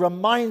 22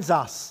 reminds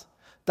us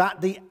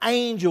that the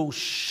angel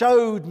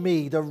showed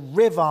me the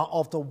river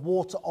of the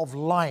water of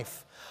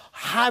life.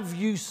 Have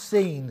you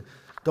seen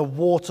the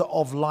water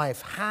of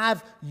life?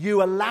 Have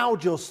you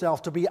allowed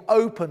yourself to be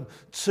open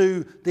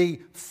to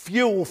the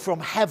fuel from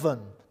heaven,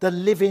 the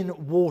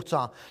living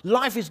water?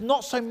 Life is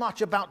not so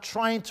much about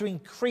trying to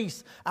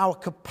increase our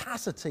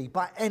capacity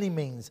by any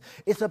means.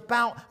 It's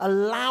about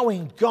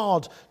allowing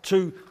God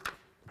to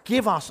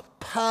give us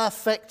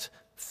perfect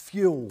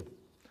fuel,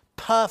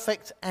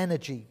 perfect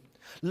energy.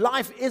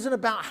 Life isn't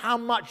about how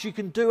much you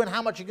can do and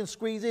how much you can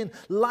squeeze in.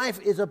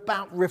 Life is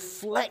about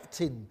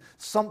reflecting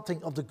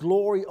something of the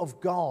glory of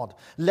God,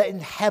 letting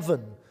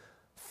heaven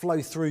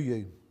flow through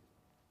you.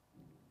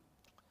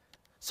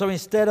 So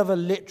instead of a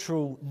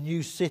literal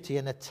new city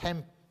and a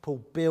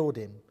temple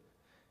building,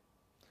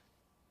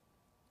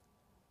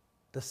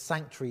 the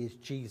sanctuary is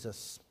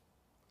Jesus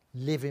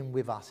living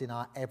with us in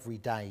our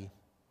everyday.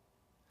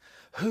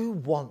 Who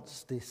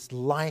wants this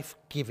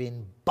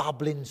life-giving,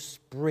 bubbling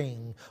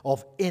spring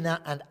of inner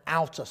and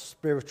outer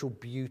spiritual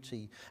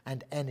beauty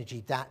and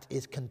energy that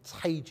is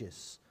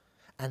contagious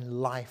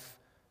and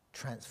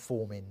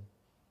life-transforming?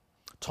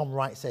 Tom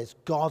Wright says,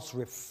 God's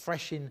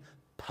refreshing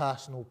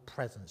personal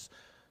presence.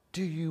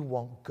 Do you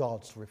want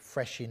God's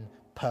refreshing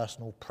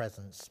personal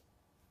presence?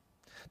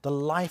 The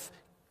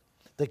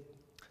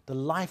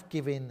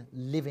life-giving,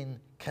 living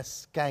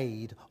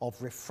cascade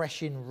of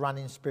refreshing,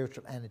 running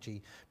spiritual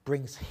energy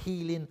brings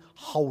healing,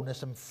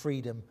 wholeness and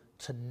freedom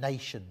to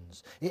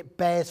nations. It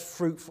bears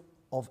fruit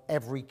of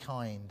every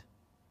kind.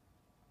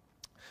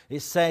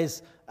 It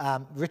says,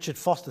 Richard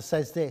Foster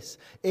says this,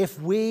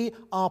 if we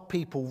are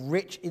people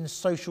rich in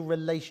social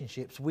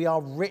relationships, we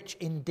are rich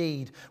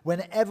indeed.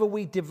 Whenever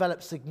we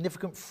develop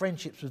significant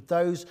friendships with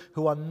those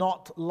who are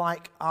not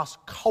like us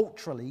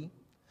culturally,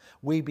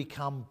 we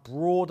become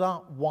broader,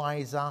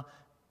 wiser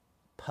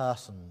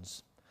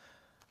persons.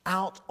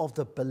 Out of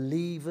the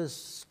believer's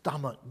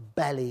stomach,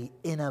 belly,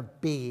 inner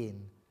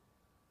being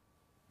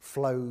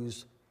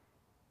flows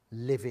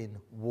living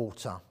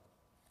water.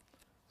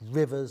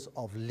 Rivers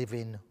of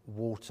living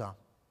water.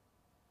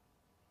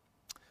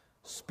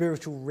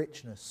 Spiritual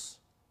richness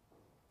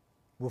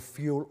will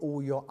fuel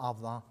all your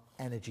other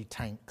energy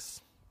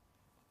tanks.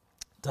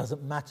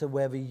 Doesn't matter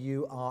whether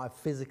you are a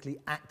physically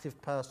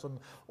active person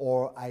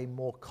or a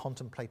more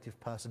contemplative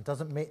person.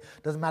 Doesn't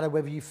matter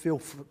whether you feel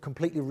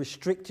completely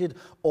restricted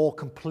or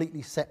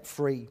completely set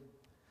free.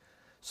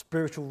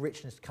 Spiritual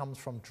richness comes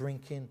from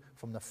drinking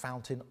from the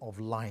fountain of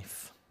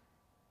life.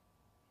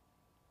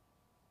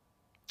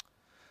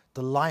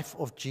 The life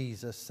of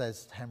Jesus,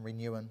 says Henry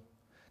Nouwen,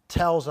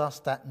 tells us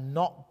that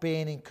not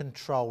being in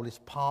control is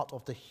part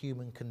of the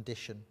human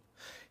condition.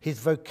 His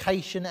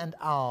vocation and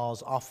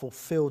ours are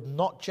fulfilled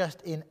not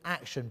just in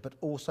action, but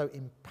also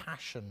in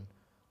passion,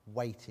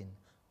 waiting.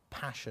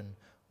 Passion,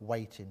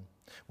 waiting.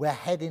 We're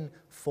heading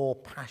for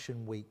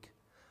Passion Week,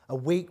 a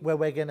week where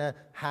we're going to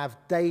have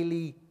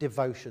daily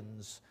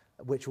devotions,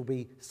 which will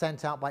be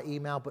sent out by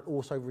email, but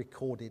also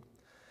recorded.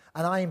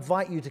 And I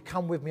invite you to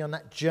come with me on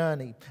that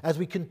journey as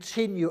we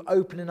continue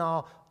opening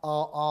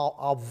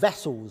our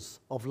vessels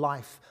of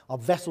life, our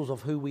vessels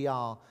of who we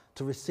are,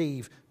 to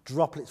receive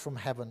droplets from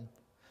heaven.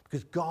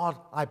 Because God,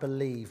 I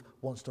believe,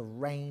 wants to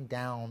rain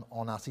down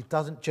on us. He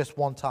doesn't just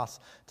want us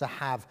to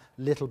have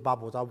little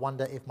bubbles. I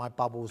wonder if my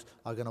bubbles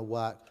are going to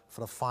work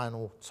for the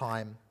final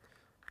time.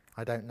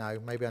 I don't know.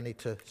 Maybe I need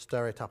to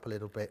stir it up a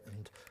little bit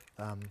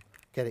and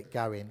get it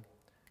going.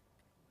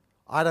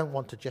 I don't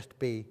want to just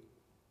be,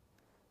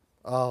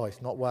 oh,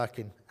 it's not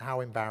working. How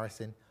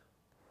embarrassing.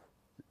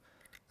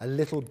 A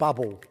little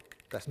bubble.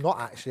 That's not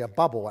actually a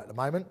bubble at the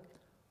moment.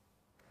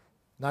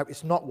 No,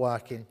 it's not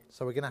working.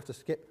 So we're going to have to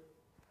skip.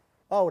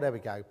 Oh, there we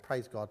go.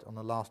 Praise God on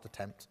the last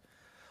attempt.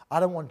 I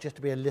don't want just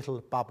to be a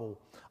little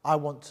bubble. I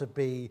want to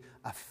be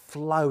a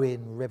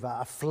flowing river,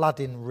 a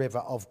flooding river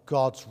of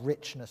God's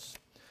richness.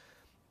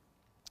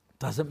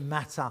 Doesn't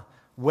matter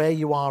where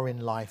you are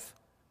in life,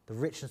 the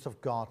richness of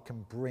God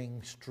can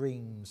bring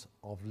streams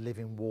of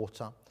living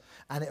water,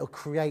 and it'll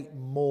create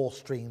more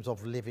streams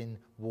of living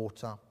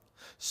water.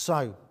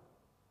 So,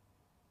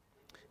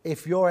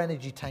 if your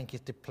energy tank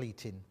is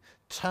depleting,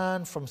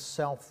 turn from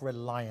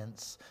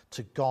self-reliance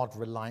to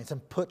God-reliance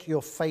and put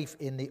your faith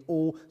in the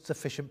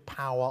all-sufficient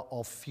power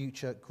of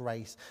future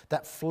grace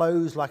that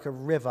flows like a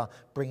river,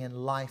 bringing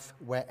life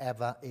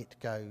wherever it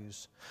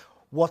goes.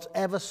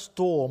 Whatever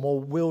storm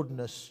or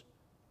wilderness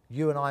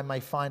you and I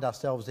may find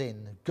ourselves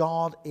in,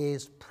 God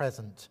is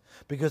present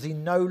because he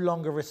no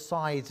longer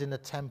resides in a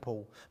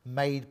temple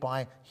made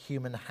by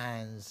human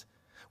hands.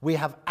 We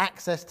have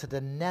access to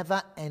the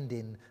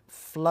never-ending,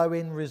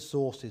 flowing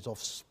resources of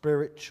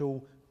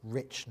spiritual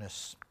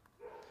richness.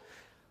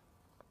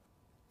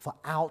 For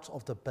out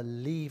of the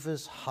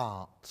believer's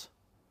heart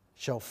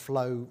shall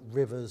flow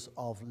rivers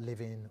of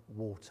living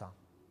water.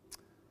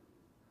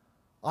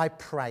 I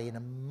pray in the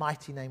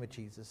mighty name of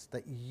Jesus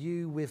that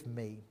you with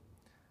me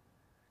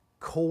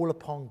call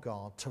upon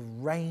God to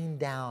rain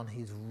down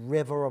his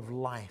river of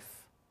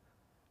life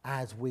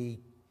as we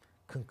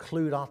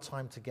conclude our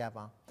time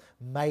together.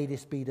 May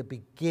this be the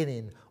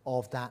beginning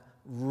of that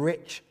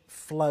rich,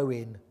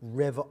 flowing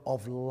river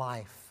of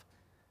life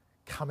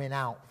coming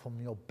out from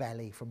your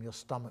belly, from your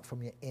stomach,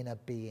 from your inner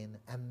being.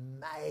 And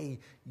may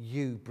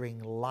you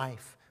bring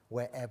life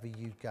wherever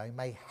you go.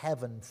 May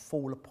heaven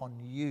fall upon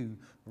you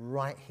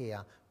right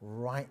here,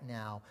 right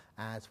now,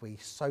 as we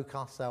soak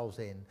ourselves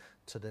in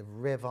to the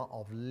river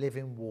of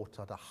living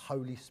water, the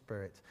Holy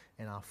Spirit,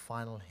 in our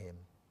final hymn.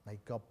 May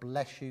God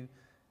bless you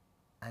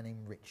and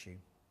enrich you.